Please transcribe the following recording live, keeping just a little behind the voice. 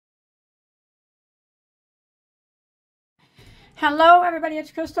Hello everybody,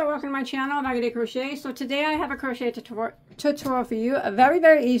 it's Crystal. Welcome to my channel, Bagoday Crochet. So today I have a crochet tutorial for you. Very,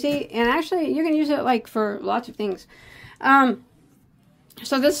 very easy, and actually you can use it like for lots of things.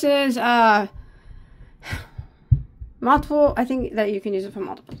 So this is multiple, I think that you can use it for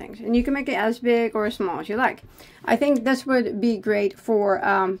multiple things. And you can make it as big or as small as you like. I think this would be great for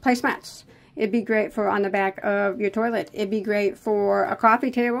placemats. It'd be great for on the back of your toilet. It'd be great for a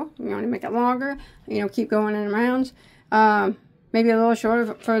coffee table. You want to make it longer, keep going in rounds. Maybe a little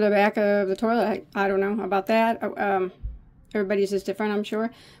shorter for the back of the toilet. I don't know about that. Everybody's is different, I'm sure.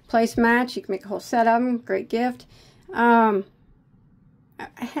 Placemats, you can make a whole set of them. Great gift.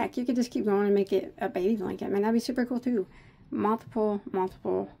 Heck, you could just keep going and make it a baby blanket. Man, that'd be super cool too. Multiple,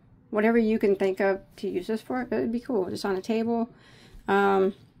 whatever you can think of to use this for, it'd be cool. Just on a table,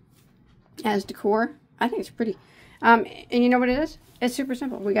 as decor. I think it's pretty. And you know what it is? It's super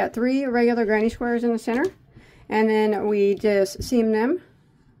simple. We got 3 regular granny squares in the center. And then we just seam them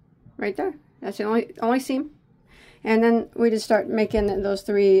right there. That's the only seam. And then we just start making those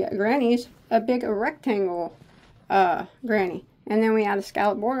 3 grannies a big rectangle granny. And then we add a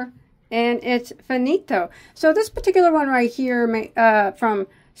scallop border. And it's finito. So this particular one right here, from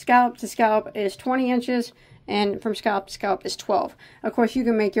scallop to scallop, is 20 inches. And from scallop to scallop is 12. Of course, you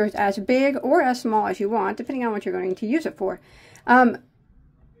can make yours as big or as small as you want, depending on what you're going to use it for.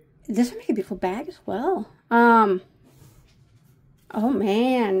 This would make a beautiful bag as well. Oh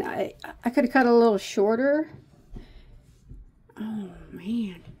man, I could have cut a little shorter. Oh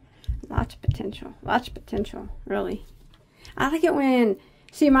man, lots of potential, really. I like it when,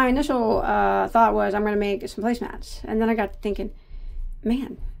 see, my initial thought was I'm going to make some placemats. And then I got thinking,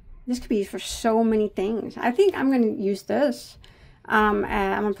 man, this could be used for so many things. I think I'm going to use this. I'm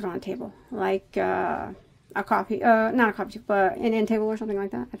going to put it on a table, like a coffee, not a coffee table, but an end table or something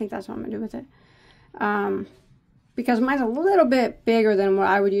like that. I think that's what I'm going to do with it. Because mine's a little bit bigger than what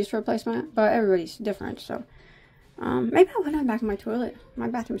I would use for a placemat, but everybody's different, so maybe I'll put it on the back of my toilet. My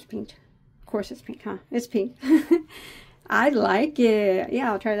bathroom's pink. Of course it's pink, huh? It's pink. I like it.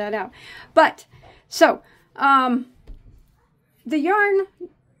 Yeah, I'll try that out. But, so, the yarn,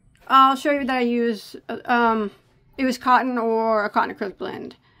 I'll show you that I use, it was cotton or a cotton acrylic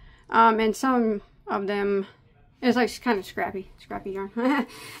blend. And some of them, it's like kind of scrappy yarn.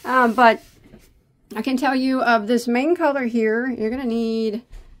 But I can tell you of this main color here, you're going to need,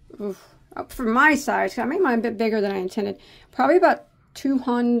 for my size, I made mine a bit bigger than I intended, probably about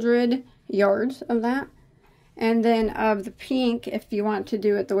 200 yards of that. And then of the pink, if you want to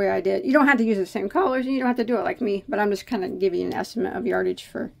do it the way I did, you don't have to use the same colors, and you don't have to do it like me, but I'm just kind of giving you an estimate of yardage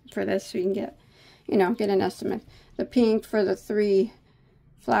for this, so you can get, get an estimate. The pink for the 3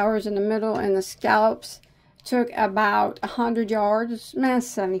 flowers in the middle and the scallops took about 100 yards,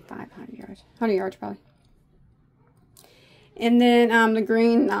 100 yards probably. And then the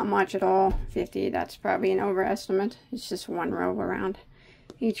green, not much at all, 50. That's probably an overestimate. It's just 1 row around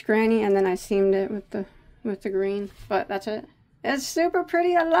each granny, and then I seamed it with the green. But that's it. It's super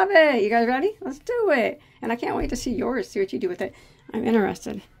pretty. I love it. You guys ready? Let's do it. And I can't wait to see yours. See what you do with it. I'm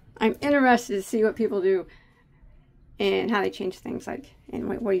interested. I'm interested to see what people do and how they change things, like, and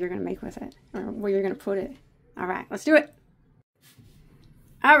what you're going to make with it, or where you're going to put it. All right, let's do it.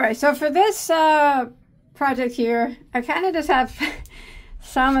 All right, so for this project here, I kind of just have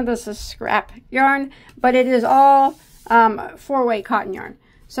some of this is scrap yarn, but it is all 4-weight cotton yarn.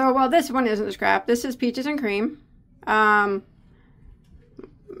 So, well, this one isn't scrap. This is Peaches and Cream.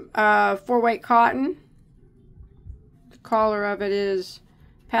 4-weight cotton. The color of it is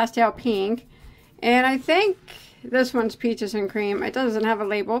pastel pink. And I think this one's Peaches and Cream. It doesn't have a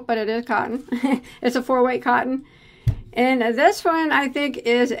label, but it is cotton. It's a 4-weight cotton. And this one, I think,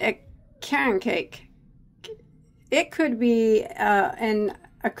 is a carrot cake. It could be an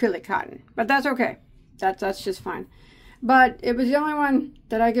acrylic cotton, but that's okay. That's just fine. But it was the only one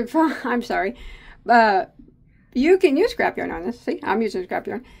that I could find. I'm sorry. You can use scrap yarn on this. See, I'm using scrap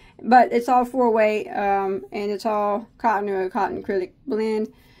yarn. But it's all 4-weight, and it's all cotton or cotton acrylic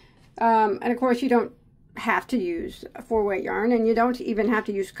blend. And of course, you don't have to use a 4-weight yarn, and you don't even have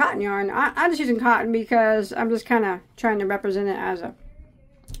to use cotton yarn. I'm just using cotton because I'm just kind of trying to represent it as a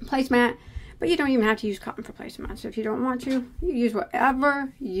placemat, but you don't even have to use cotton for placemats. So if you don't want to, you use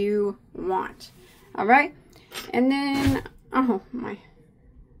whatever you want. All right, and then, oh, my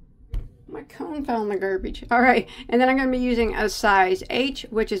cone fell in the garbage. All right, and then I'm going to be using a size H,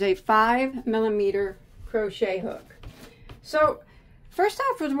 which is a 5mm crochet hook. So first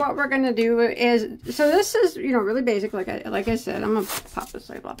off, is what we're going to do is, so this is, really basic, like I said. I'm going to pop this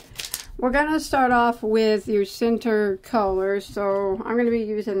label up. We're going to start off with your center colors. So I'm going to be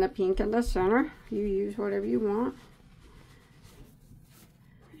using the pink in the center. You use whatever you want.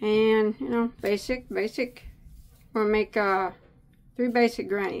 And, you know, basic. We'll make 3 basic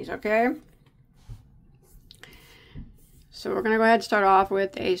grannies, okay? So we're going to go ahead and start off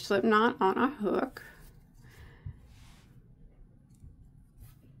with a slip knot on a hook.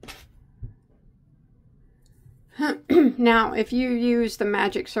 Now, if you use the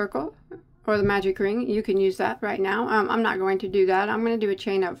magic circle or the magic ring, you can use that right now. I'm not going to do that. I'm going to do a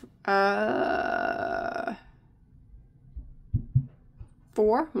chain of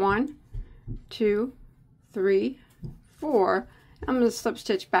 4. 1, 2, 3, 4. I'm going to slip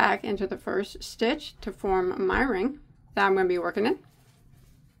stitch back into the first stitch to form my ring that I'm going to be working in.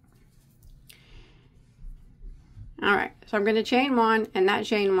 Alright, so I'm going to chain 1, and that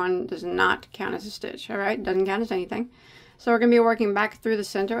chain 1 does not count as a stitch, alright? Doesn't count as anything. So we're going to be working back through the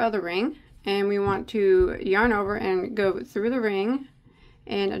center of the ring, and we want to yarn over and go through the ring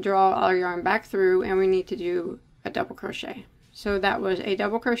and draw our yarn back through, and we need to do a double crochet. So that was a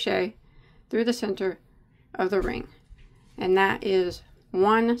double crochet through the center of the ring, and that is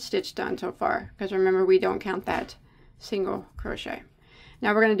 1 stitch done so far, because remember, we don't count that single crochet.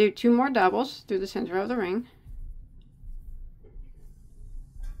 Now we're going to do 2 more doubles through the center of the ring.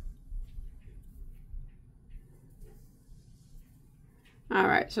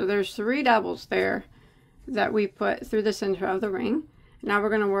 Alright, so there's 3 doubles there that we put through the center of the ring. Now we're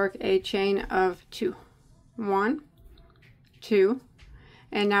going to work a chain of 2. 1, 2,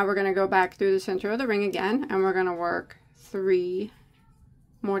 and now we're going to go back through the center of the ring again, and we're going to work 3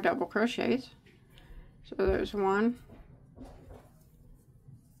 more double crochets. So there's 1,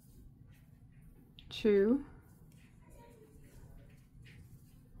 2,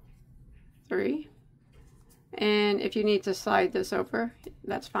 3. And if you need to slide this over,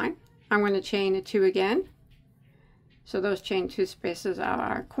 that's fine. I'm going to chain 2 again. So those chain 2 spaces are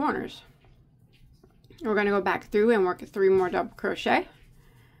our corners. We're going to go back through and work 3 more double crochet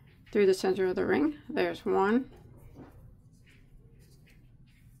through the center of the ring. There's 1,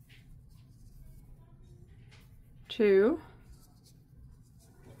 2,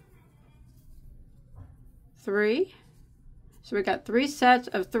 3. So we got 3 sets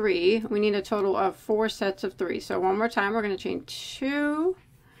of 3. We need a total of 4 sets of 3. So one more time, we're going to chain 2,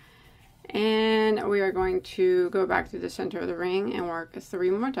 and we are going to go back through the center of the ring and work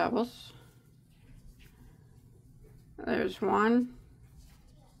 3 more doubles. There's 1,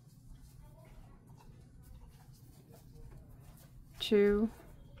 2,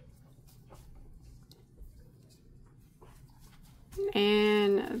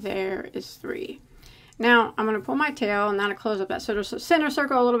 and there is 3. Now I'm going to pull my tail and that'll close up that center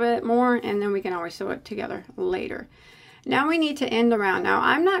circle a little bit more, and then we can always sew it together later. Now we need to end around. Now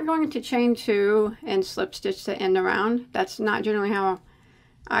I'm not going to chain 2 and slip stitch to end around. That's not generally how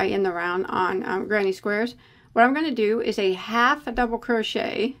I end around on granny squares. What I'm going to do is a half a double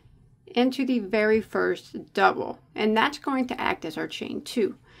crochet into the very first double, and that's going to act as our chain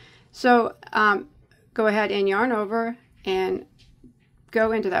 2. So go ahead and yarn over and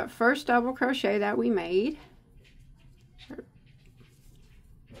go into that first double crochet that we made,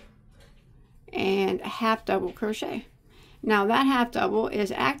 and a half double crochet. Now that half double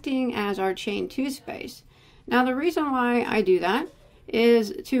is acting as our chain 2 space. Now the reason why I do that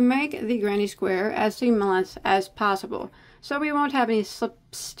is to make the granny square as seamless as possible, so we won't have any slip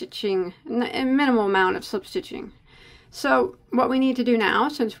stitching, a minimal amount of slip stitching. So what we need to do now,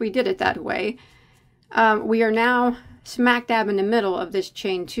 since we did it that way, we are now smack dab in the middle of this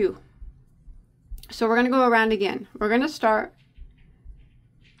chain 2. So we're going to go around again. We're going to start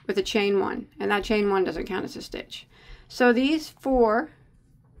with a chain 1, and that chain 1 doesn't count as a stitch. So these 4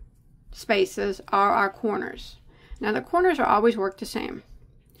 spaces are our corners. Now the corners are always worked the same,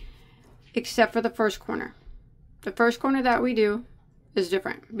 except for the first corner. The first corner that we do is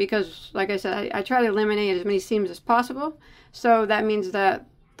different because, like I said, I try to eliminate as many seams as possible. So that means that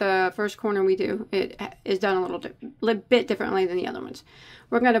the first corner we do, it is done a little bit differently than the other ones.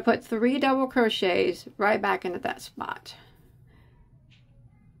 We're going to put 3 double crochets right back into that spot.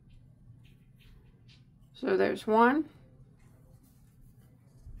 So there's 1,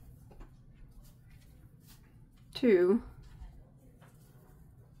 2,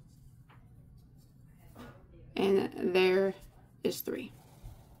 and there is 3.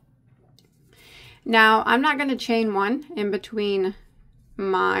 Now I'm not going to chain 1 in between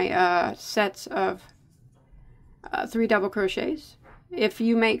my sets of 3 double crochets. If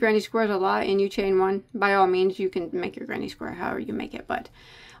you make granny squares a lot and you chain 1, by all means you can make your granny square however you make it, but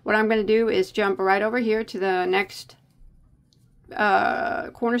what I'm going to do is jump right over here to the next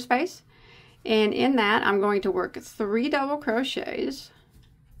corner space, and in that I'm going to work 3 double crochets.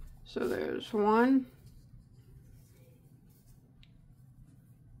 So there's 1,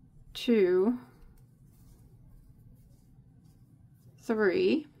 2,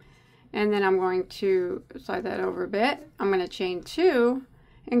 3, and then I'm going to slide that over a bit. I'm going to chain 2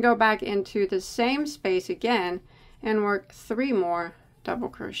 and go back into the same space again and work 3 more double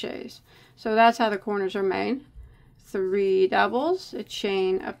crochets. So that's how the corners are made. 3 doubles, a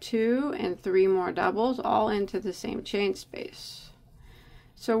chain of 2, and 3 more doubles, all into the same chain space.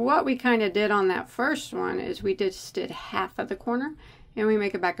 So what we kind of did on that first one is we just did half of the corner and we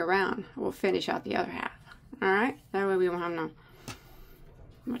make it back around. We'll finish out the other half. All right, that way we won't have no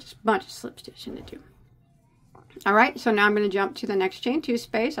bunch of slip stitching to do. All right, so now I'm going to jump to the next chain 2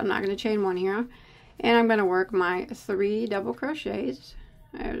 space. I'm not going to chain 1 here, and I'm going to work my 3 double crochets.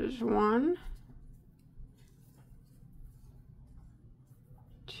 There's 1,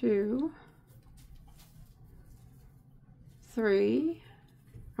 2, 3.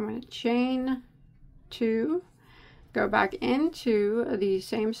 I'm going to chain 2, go back into the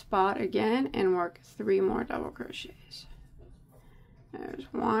same spot again and work 3 more double crochets. There's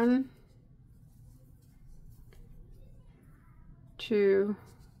 1, 2,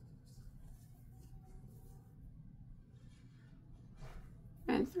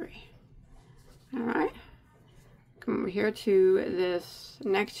 3. All right, come over here to this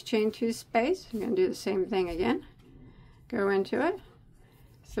next chain 2 space. I'm going to do the same thing again. Go into it,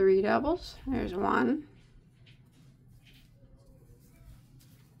 3 doubles. There's 1,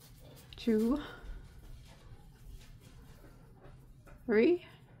 2, 3,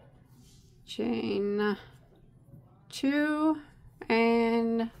 chain 2,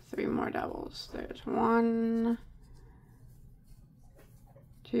 and 3 more doubles. There's 1,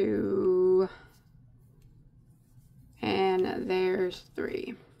 2, and there's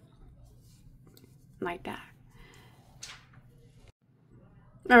 3, like that.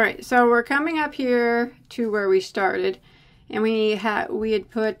 All right, so we're coming up here to where we started, and we had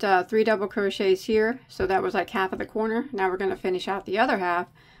put 3 double crochets here, so that was like half of the corner. Now we're going to finish out the other half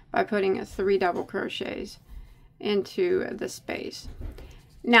by putting 3 double crochets into the space.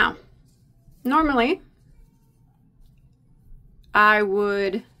 Now, normally I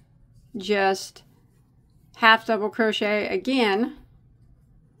would just half double crochet again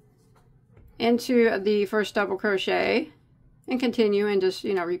into the first double crochet and continue and just,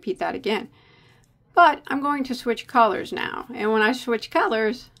 you know, repeat that again. But I'm going to switch colors now, and when I switch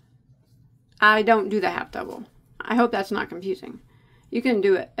colors, I don't do the half double. I hope that's not confusing. You can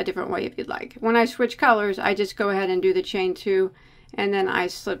do it a different way if you'd like. When I switch colors, I just go ahead and do the chain 2, and then I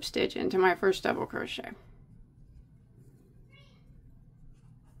slip stitch into my first double crochet.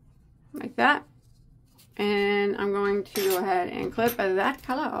 Like that. And I'm going to go ahead and clip that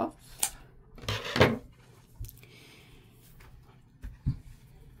color off.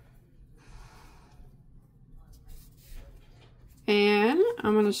 And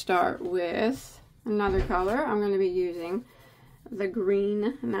I'm going to start with another color. I'm going to be using the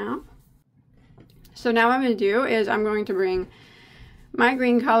green now. So now what I'm going to do is I'm going to bring my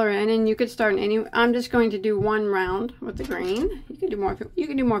green color in, and you could start in any. I'm just going to do 1 round with the green. You can do more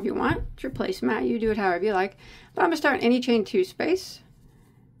if you want. It's your placemat. You do it however you like. But I'm going to start in any chain 2 space.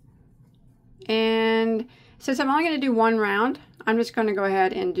 And since I'm only going to do 1 round, I'm just going to go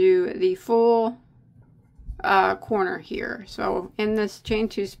ahead and do the full corner here. So in this chain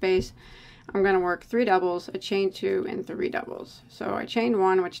 2 space, I'm going to work 3 doubles, a chain 2, and 3 doubles. So I chained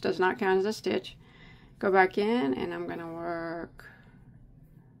 1, which does not count as a stitch. Go back in, and I'm going to work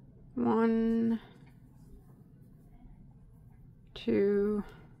 1, 2,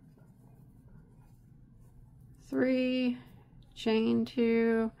 3, chain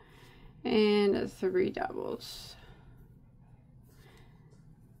 2, and 3 doubles.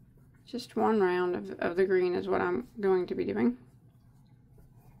 Just 1 round of the green is what I'm going to be doing.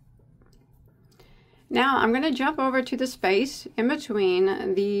 Now I'm going to jump over to the space in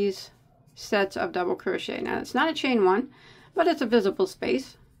between these sets of double crochet. Now it's not a chain 1, but it's a visible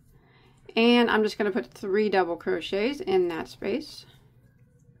space. And I'm just going to put 3 double crochets in that space.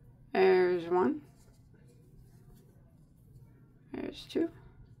 There's 1. There's 2.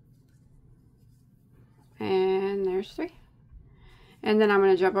 And there's 3. And then I'm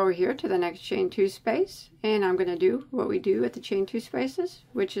going to jump over here to the next chain 2 space, and I'm going to do what we do at the chain 2 spaces,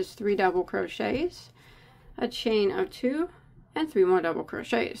 which is 3 double crochets, a chain of 2, and 3 more double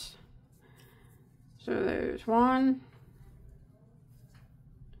crochets. So there's 1,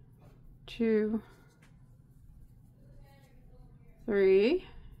 2, 3,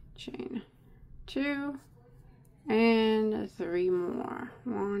 chain 2, and 3 more.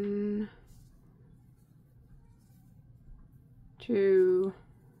 1, 2,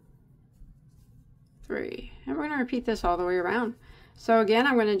 3, and we're going to repeat this all the way around. So again,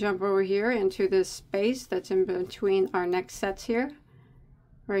 I'm going to jump over here into this space that's in between our next sets here,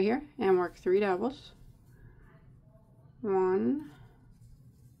 right here, and work 3 doubles. 1,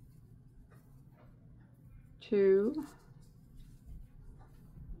 2,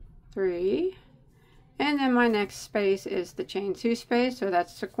 3, and then my next space is the chain 2 space, so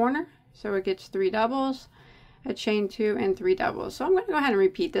that's the corner, so it gets 3 doubles, a chain 2, and 3 doubles. So I'm going to go ahead and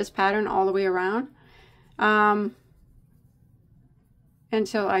repeat this pattern all the way around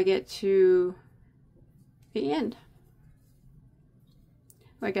until I get to the end.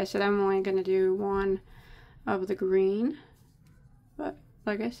 Like I said, I'm only going to do 1 of the green, but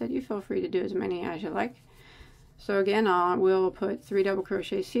like I said, you feel free to do as many as you like. So again, we'll put 3 double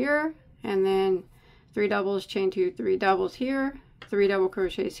crochets here, and then 3 doubles, chain 2, 3 doubles here, 3 double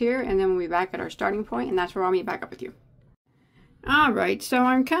crochets here, and then we'll be back at our starting point, and that's where I'll meet back up with you. Alright, so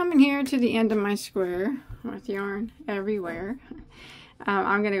I'm coming here to the end of my square with yarn everywhere.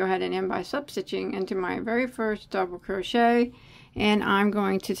 I'm going to go ahead and end by slip stitching into my very first double crochet, and I'm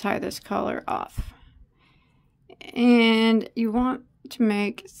going to tie this color off. And you want to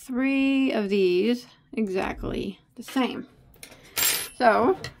make 3 of these exactly the same.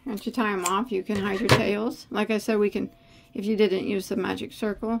 So once you tie them off, you can hide your tails. Like I said, we can, if you didn't use the magic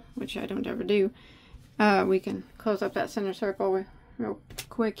circle, which I don't ever do, we can close up that center circle real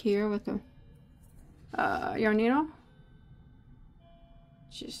quick here with the yarn needle.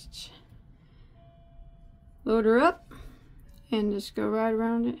 Just load her up and just go right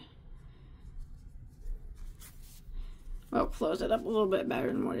around it. Well, close it up a little bit better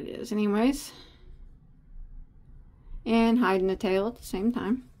than what it is anyways. And hiding the tail at the same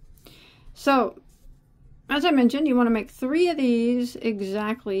time. So, as I mentioned, you want to make 3 of these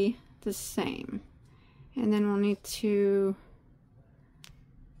exactly the same. And then we'll need to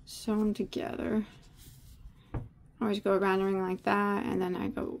sew them together. Always go around the ring like that, and then I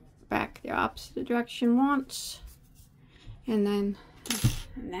go back the opposite direction once. And then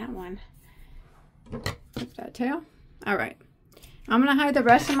that one. Flip that tail. Alright. I'm going to hide the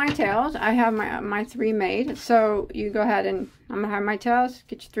rest of my tails. I have my 3 made. So you go ahead and I'm going to hide my tails.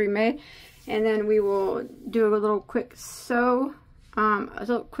 Get your 3 made. And then we will do a little quick sew. A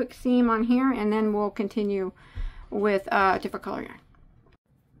little quick seam on here. And then we'll continue with different color yarn.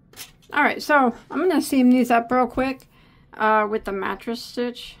 Alright, so I'm going to seam these up real quick with the mattress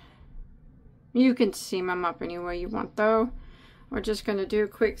stitch. You can seam them up any way you want though. We're just going to do a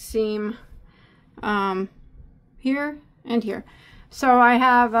quick seam here and here. So I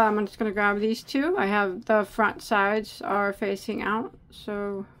have, I'm just going to grab these 2. I have the front sides are facing out.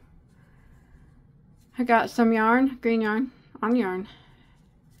 So I got some yarn, green yarn, on yarn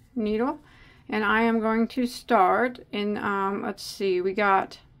needle. And I am going to start in, let's see, we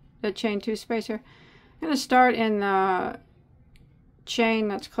got the chain 2 space here. I'm going to start in the chain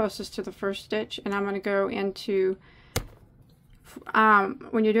that's closest to the first stitch, and I'm going to go into,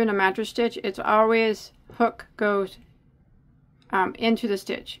 when you're doing a mattress stitch, it's always hook goes into the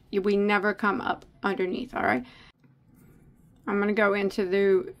stitch. We never come up underneath, alright? I'm going to go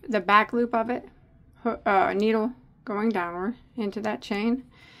into the back loop of it, needle going downward into that chain.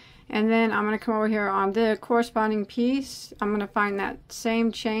 And then I'm going to come over here on the corresponding piece. I'm going to find that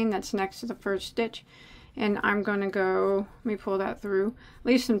same chain that's next to the first stitch. And I'm going to go, let me pull that through.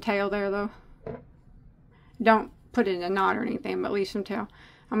 Leave some tail there though. Don't put it in a knot or anything, but leave some tail.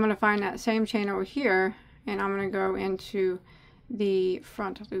 I'm going to find that same chain over here. And I'm going to go into the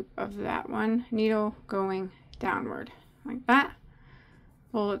front loop of that one. Needle going downward. Like that.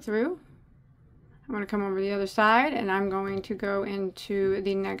 Pull it through. I'm going to come over the other side, and I'm going to go into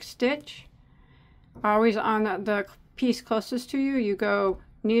the next stitch. Always on the piece closest to you, you go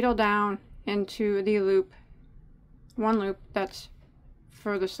needle down into the loop, one loop that's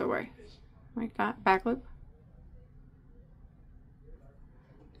furthest away, like that, back loop.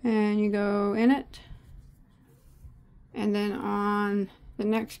 And you go in it, and then on the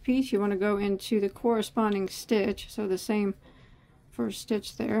next piece, you want to go into the corresponding stitch, so the same first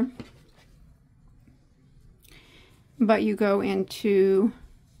stitch there. But you go into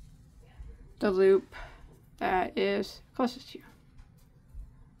the loop that is closest to you.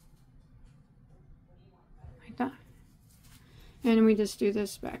 Like that. And we just do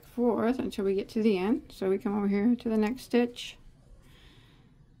this back and forth until we get to the end. So we come over here to the next stitch.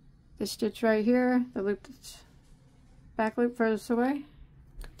 This stitch right here, the loop that's back loop furthest away.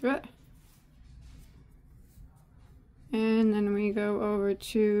 Go through it. And then we go over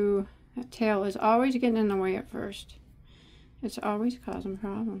to, that tail is always getting in the way at first. It's always causing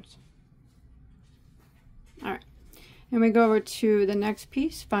problems. Alright. And we go over to the next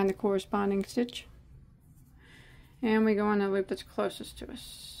piece, find the corresponding stitch. and we go on the loop that's closest to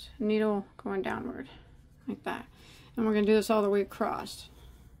us. Needle going downward, like that. And we're going to do this all the way across.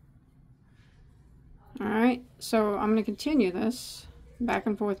 Alright, so I'm going to continue this back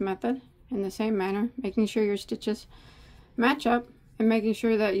and forth method in the same manner, making sure your stitches match up and making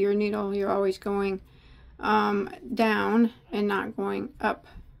sure that your needle, you're always going down and not going up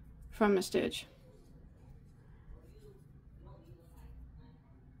from the stitch.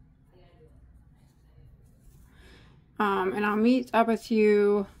 And I'll meet up with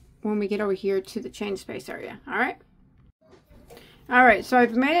you when we get over here to the chain space area. Alright, so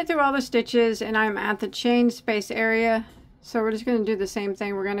I've made it through all the stitches and I'm at the chain space area. So we're just going to do the same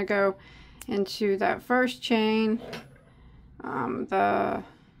thing. We're going to go into that first chain, the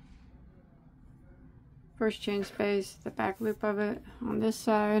first chain space, the back loop of it on this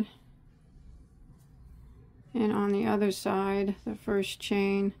side, and on the other side, the first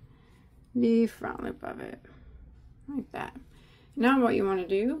chain, the front loop of it, like that. Now what you want to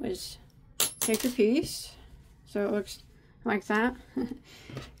do is take your piece so it looks like that.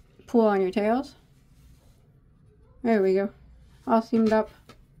 Pull on your tails. There we go. All seamed up.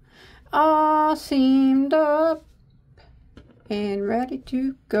 All seamed up and ready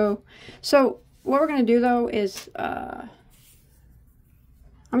to go. So what we're going to do though is I'm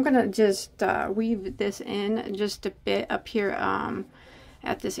going to just weave this in just a bit up here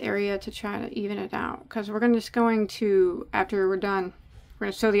at this area to try to even it out, because we're just going to, after we're done, we're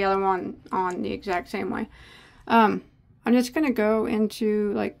going to sew the other one on the exact same way. I'm just going to go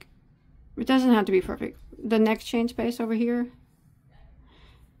into, like, it doesn't have to be perfect, the next chain space over here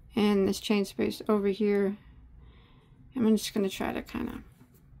and this chain space over here. I'm just going to try to kind of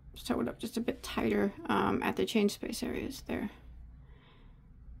sew it up just a bit tighter at the chain space areas there.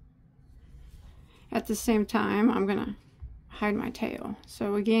 At the same time, I'm going to hide my tail.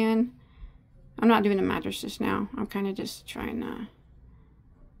 So again, I'm not doing the mattress just now. I'm kind of just trying to,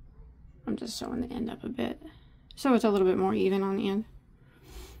 I'm just sewing the end up a bit so it's a little bit more even on the end.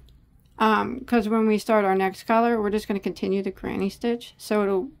 Because when we start our next color, we're just going to continue the granny stitch.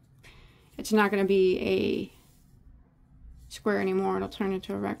 So it's not going to be a square anymore. It'll turn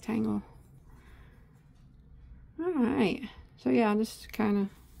into a rectangle. Alright. So yeah, I'll just kind of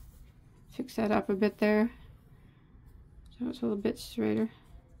fix that up a bit there. So it's a little bit straighter.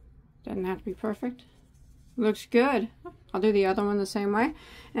 Doesn't have to be perfect. Looks good. I'll do the other one the same way.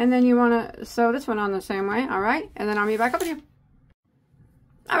 And then you want to sew this one on the same way. Alright. And then I'll be back up with you.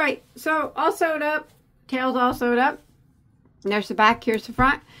 Alright. So all sewed up. Tails all sewed up. And there's the back. Here's the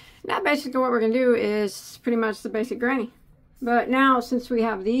front. Now basically what we're going to do is pretty much the basic granny. But now since we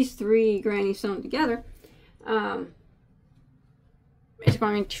have these three grannies sewn together, it's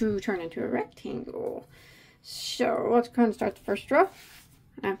going to turn into a rectangle. So let's go ahead and start the first row.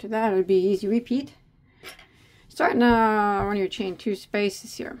 After that, it'll be easy repeat. Starting on your chain 2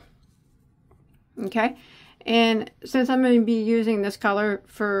 spaces here. Okay, and since I'm going to be using this color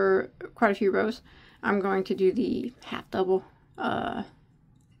for quite a few rows, I'm going to do the half double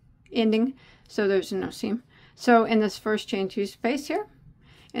ending, so there's no seam. So in this first chain 2 space here,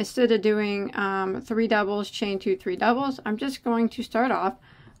 instead of doing 3 doubles, chain 2, 3 doubles, I'm just going to start off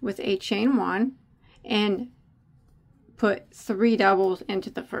with a chain 1 and put 3 doubles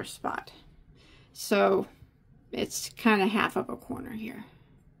into the first spot. So it's kind of half of a corner here.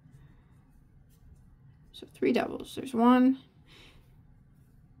 So 3 doubles. There's 1,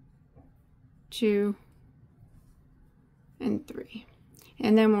 2, and 3.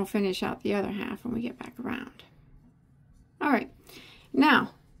 And then we'll finish out the other half when we get back around. Alright,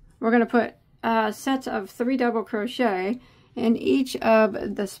 now we're going to put sets of 3 double crochet in each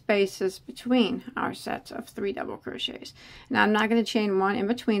of the spaces between our sets of 3 double crochets. Now I'm not going to chain 1 in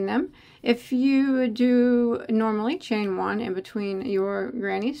between them. If you do normally chain 1 in between your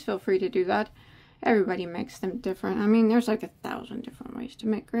grannies, feel free to do that. Everybody makes them different. I mean, there's like 1,000 different ways to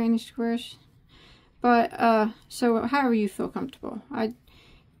make granny squares. But so however you feel comfortable.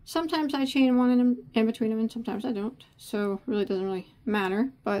 Sometimes I chain 1 in between them and sometimes I don't. So it really doesn't really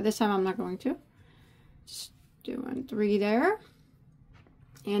matter. But this time I'm not going to. Just doing 3 there.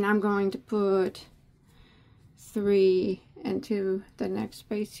 And I'm going to put 3 into the next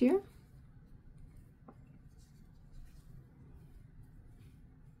space here.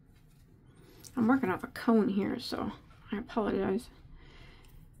 I'm working off a cone here, so I apologize.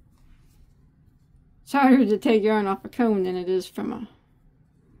 It's harder to take yarn off a cone than it is from a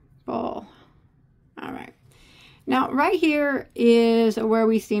ball. Alright. Now, right here is where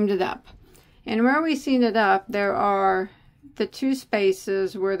we seamed it up. And where we seamed it up, there are the 2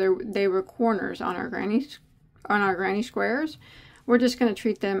 spaces where they were corners on our granny squares. We're just going to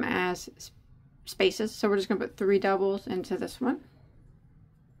treat them as spaces. So we're just going to put 3 doubles into this one.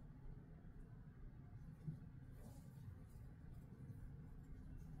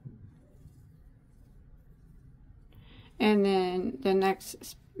 And then the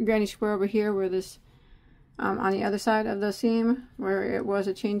next granny square over here where this, on the other side of the seam where it was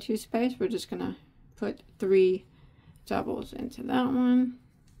a chain 2 space, we're just going to put 3 doubles into that one.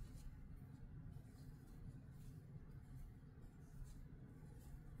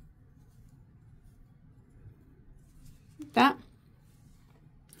 Like that.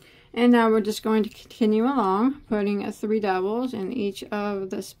 And now we're just going to continue along, putting 3 doubles in each of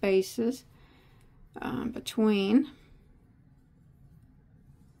the spaces between,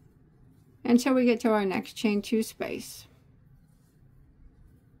 until we get to our next chain 2 space.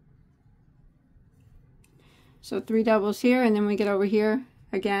 So 3 doubles here, and then we get over here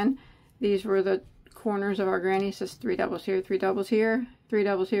again. These were the corners of our granny. So 3 doubles here, 3 doubles here, 3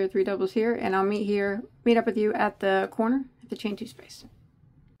 doubles here, 3 doubles here, and I'll meet up with you at the corner at the chain 2 space.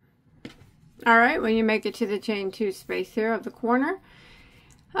 All right, when you make it to the chain 2 space here of the corner,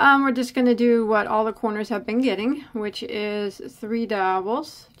 we're just going to do what all the corners have been getting, which is 3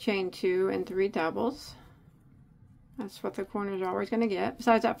 doubles, chain 2, and 3 doubles. That's what the corners are always going to get,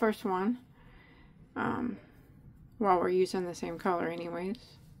 besides that first one, while we're using the same color anyways.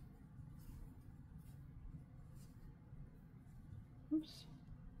 Oops.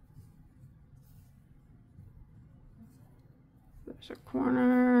 There's a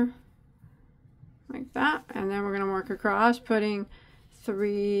corner like that, and then we're going to work across, putting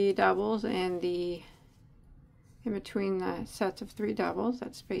 3 doubles in between the sets of 3 doubles,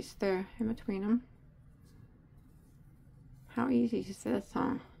 that space there in between them. How easy is this,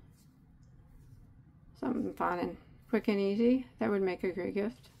 huh? Something fun and quick and easy that would make a great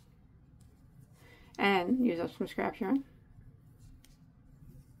gift. And use up some scrap yarn.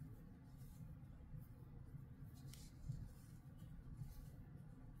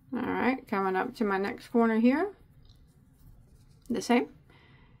 Alright, coming up to my next corner here. The same.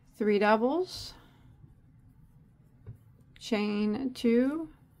 3 doubles, chain 2,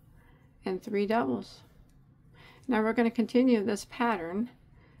 and 3 doubles. Now we're going to continue this pattern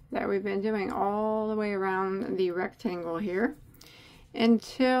that we've been doing all the way around the rectangle here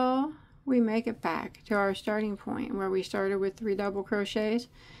until we make it back to our starting point where we started with 3 double crochets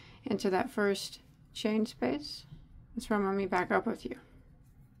into that first chain space. That's where I'm going to meet back up with you.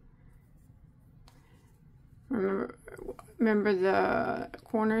 Remember the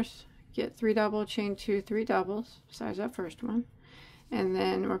corners, get 3 double, chain 2, 3 doubles, besides that first one. And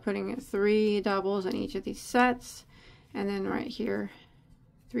then we're putting 3 doubles in each of these sets. And then right here,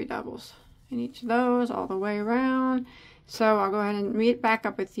 3 doubles in each of those all the way around. So I'll go ahead and meet back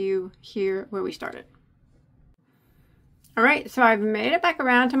up with you here where we started. All right, so I've made it back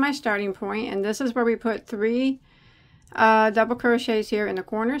around to my starting point, and this is where we put 3 double crochets here in the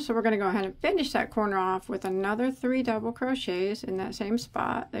corner. So we're going to go ahead and finish that corner off with another 3 double crochets in that same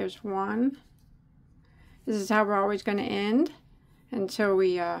spot. There's 1. This is how we're always going to end until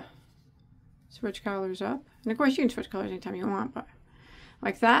we switch colors up. And of course you can switch colors anytime you want, but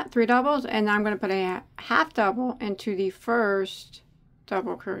like that, 3 doubles, and I'm going to put a half double into the first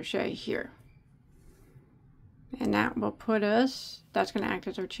double crochet here. And that will put us, that's going to act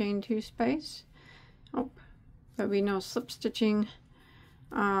as our chain 2 space. Oh, there'll be no slip stitching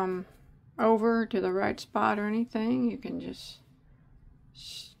over to the right spot or anything. You can just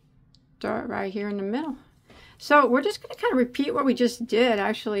start right here in the middle. So we're just going to kind of repeat what we just did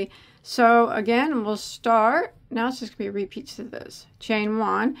actually. So again, we'll start, now it's just going to be repeats to this. Chain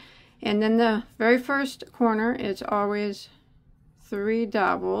 1, and then the very first corner is always 3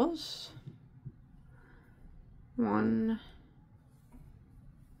 doubles. 1,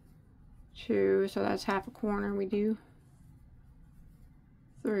 2, so that's half a corner. We do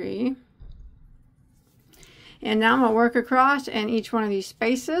 3. And now I'm going to work across in each one of these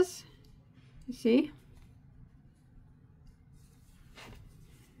spaces. You see?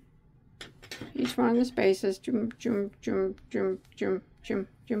 Each one of the spaces, jump, jump, jump, jump, jump, jump,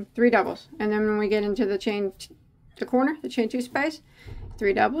 jump, 3 doubles. And then when we get into the chain, the corner, the chain 2 space,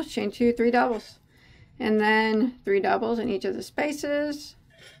 3 doubles, chain 2, 3 doubles. And then 3 doubles in each of the spaces,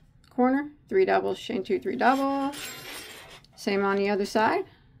 corner, 3 doubles, chain 2, 3 doubles. Same on the other side.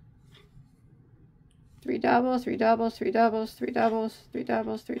 3 doubles, 3 doubles, 3 doubles, 3 doubles, 3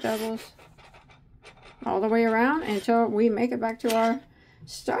 doubles, 3 doubles. All the way around until we make it back to our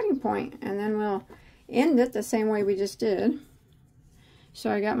starting point, and then we'll end it the same way we just did.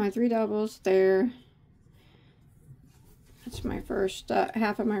 So I got my 3 doubles there. That's my first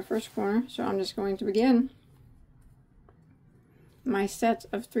half of my first corner, so I'm just going to begin my sets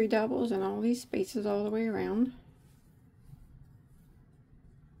of 3 doubles in all these spaces all the way around.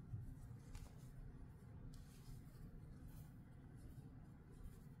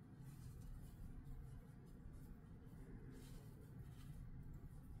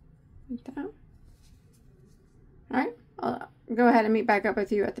 Like that. Alright, I'll go ahead and meet back up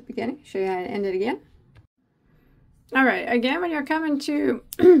with you at the beginning, show you how to end it again. Alright, again, when you're coming to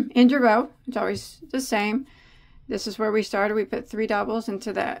end your row, it's always the same. This is where we started. We put 3 doubles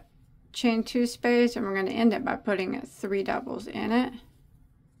into that chain 2 space, and we're going to end it by putting 3 doubles in it.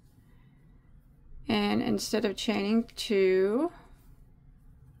 And instead of chaining 2,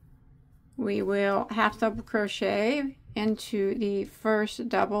 we will half double crochet into the first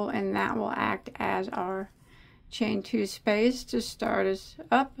double, and that will act as our chain 2 space to start us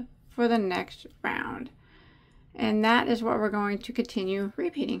up for the next round. And that is what we're going to continue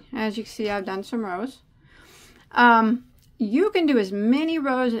repeating. As you can see, I've done some rows. You can do as many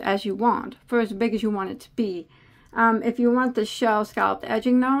rows as you want for as big as you want it to be. If you want the shell scalloped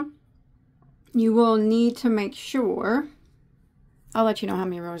edging though, you will need to make sure, I'll let you know how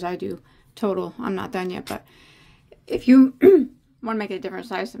many rows I do total. I'm not done yet, but if you want to make it a different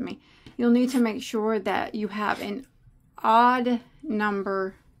size than me, you'll need to make sure that you have an odd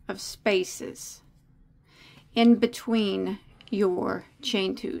number of spaces in between your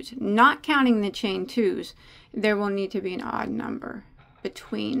chain 2s. Not counting the chain 2s, there will need to be an odd number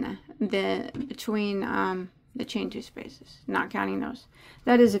between the chain 2 spaces. Not counting those.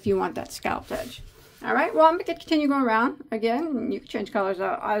 That is if you want that scalloped edge. All right. Well, I'm going to continue going around. Again, you can change colors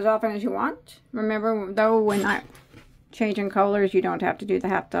as often as you want. Remember, though, when I changing colors, you don't have to do the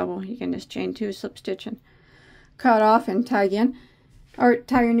half double. You can just chain 2, slip stitch, and cut off and tie again, or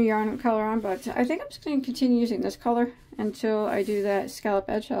tie your new yarn color on. But I think I'm just going to continue using this color until I do that scallop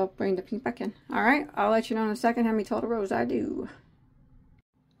edge. I'll bring the pink back in. All right, I'll let you know in a second how many total rows I do.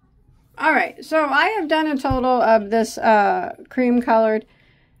 All right, so I have done a total of this cream colored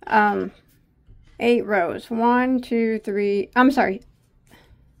 8 rows. 1, 2, 3. I'm sorry.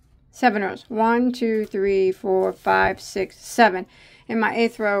 7 rows. 1, 2, 3, 4, 5, 6, 7. And my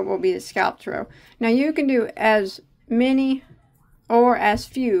 8th row will be the scalloped row. Now you can do as many or as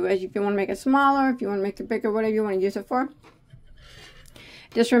few as if you want to make it smaller, if you want to make it bigger, whatever you want to use it for.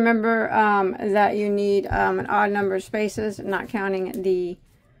 Just remember that you need an odd number of spaces, not counting the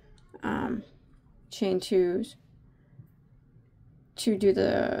chain 2s, to do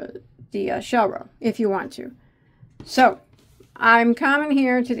the shell row if you want to. So I'm coming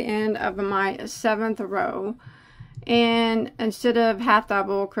here to the end of my 7th row, and instead of half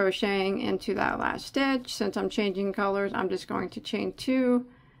double crocheting into that last stitch, since I'm changing colors, I'm just going to chain 2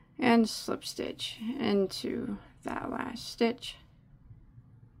 and slip stitch into that last stitch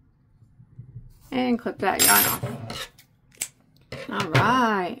and clip that yarn off. All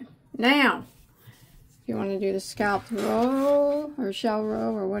right, now if you want to do the scalloped row or shell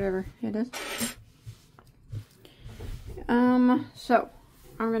row or whatever it is, so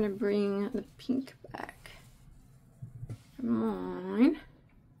I'm going to bring the pink back. Come on.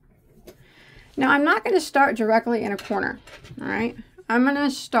 Now I'm not going to start directly in a corner. All right, I'm going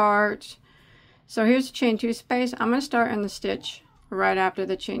to start, so here's the chain 2 space. I'm going to start in the stitch right after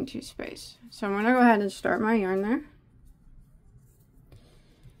the chain 2 space. So I'm going to go ahead and start my yarn there.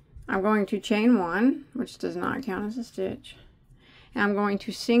 I'm going to chain 1, which does not count as a stitch, and I'm going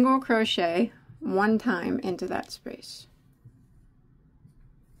to single crochet 1 time into that space.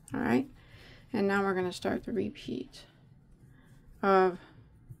 All right, and now we're going to start the repeat of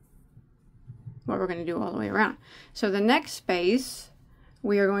what we're going to do all the way around. So the next space,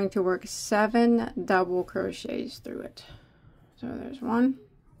 we are going to work 7 double crochets through it. So there's 1,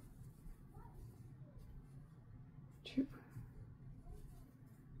 2,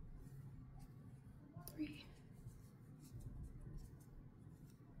 3,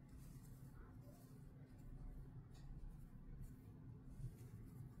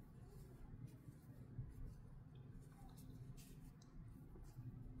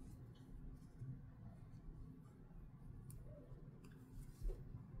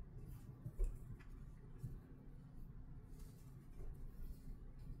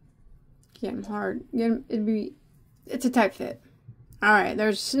 getting hard. It's a tight fit. All right,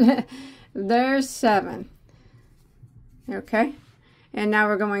 there's there's 7. Okay, and now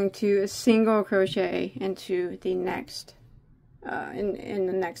we're going to single crochet into the next in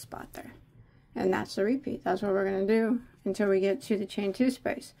the next spot there, and that's the repeat. That's what we're going to do until we get to the chain 2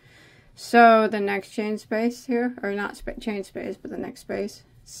 space. So the next chain space here, or not chain space, but the next space,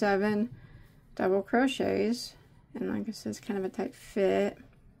 7 double crochets, and like I said, it's kind of a tight fit.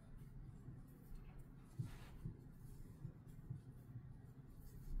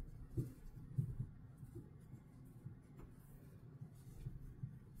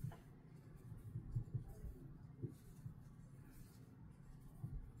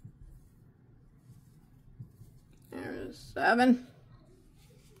 7.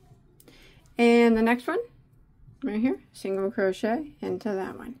 And the next one, right here, single crochet into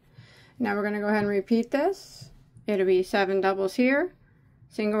that one. Now we're going to go ahead and repeat this. It'll be 7 doubles here,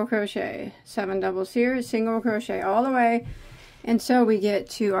 single crochet, 7 doubles here, single crochet all the way until we get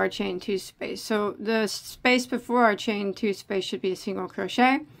to our chain 2 space. So the space before our chain 2 space should be a single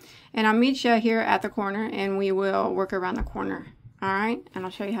crochet. And I'll meet you here at the corner and we will work around the corner. All right, and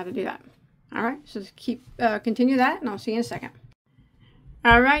I'll show you how to do that. All right, so just continue that and I'll see you in a second.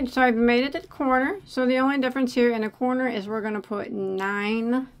 All right, so I've made it to the corner. So the only difference here in the corner is we're going to put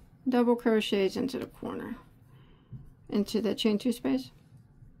 9 double crochets into the corner, into the chain 2 space.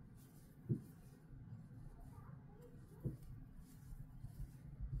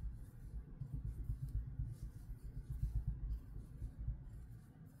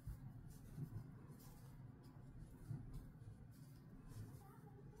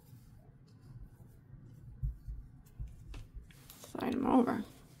 Slide them over.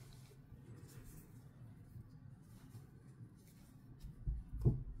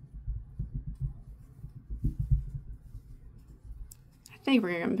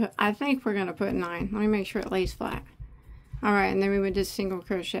 I think we're gonna put 9. Let me make sure it lays flat. All right, and then we would just single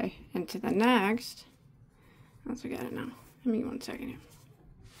crochet into the next. Once we got it now. Give me 1 second here.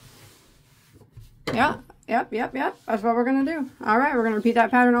 Yep. That's what we're gonna do. All right, we're gonna repeat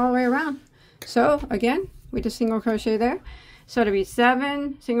that pattern all the way around. So again, we just single crochet there. So it'll be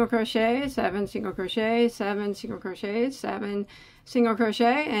 7 single crochet, 7 single crochet, 7 single crochet, 7 single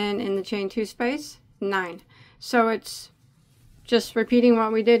crochet, and in the chain 2 space, 9. So it's just repeating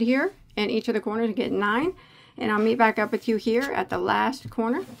what we did here in each of the corners to get 9. And I'll meet back up with you here at the last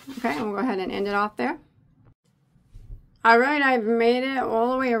corner. Okay, and we'll go ahead and end it off there. All right, I've made it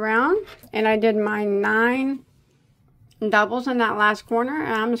all the way around, and I did my 9 doubles in that last corner,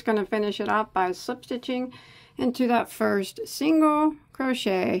 and I'm just going to finish it off by slip stitching into that first single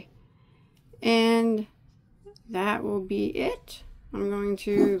crochet, and that will be it. I'm going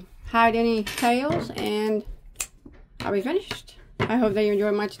to hide any tails and I'll be finished. I hope that you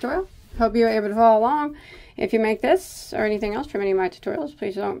enjoyed my tutorial. Hope you were able to follow along. If you make this or anything else from any of my tutorials,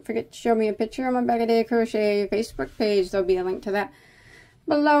 please don't forget to show me a picture on my Bagoday Crochet Facebook page. There'll be a link to that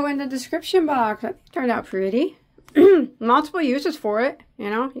below in the description box. That turned out pretty. Multiple uses for it. You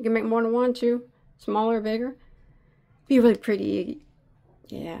know, you can make more than 1, 2, smaller, bigger. Be really pretty.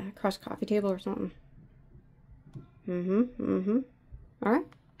 Yeah, across coffee table or something. All right.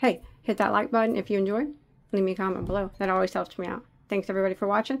 Hey, hit that like button if you enjoyed. Leave me a comment below. That always helps me out. Thanks everybody for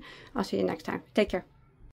watching. I'll see you next time. Take care.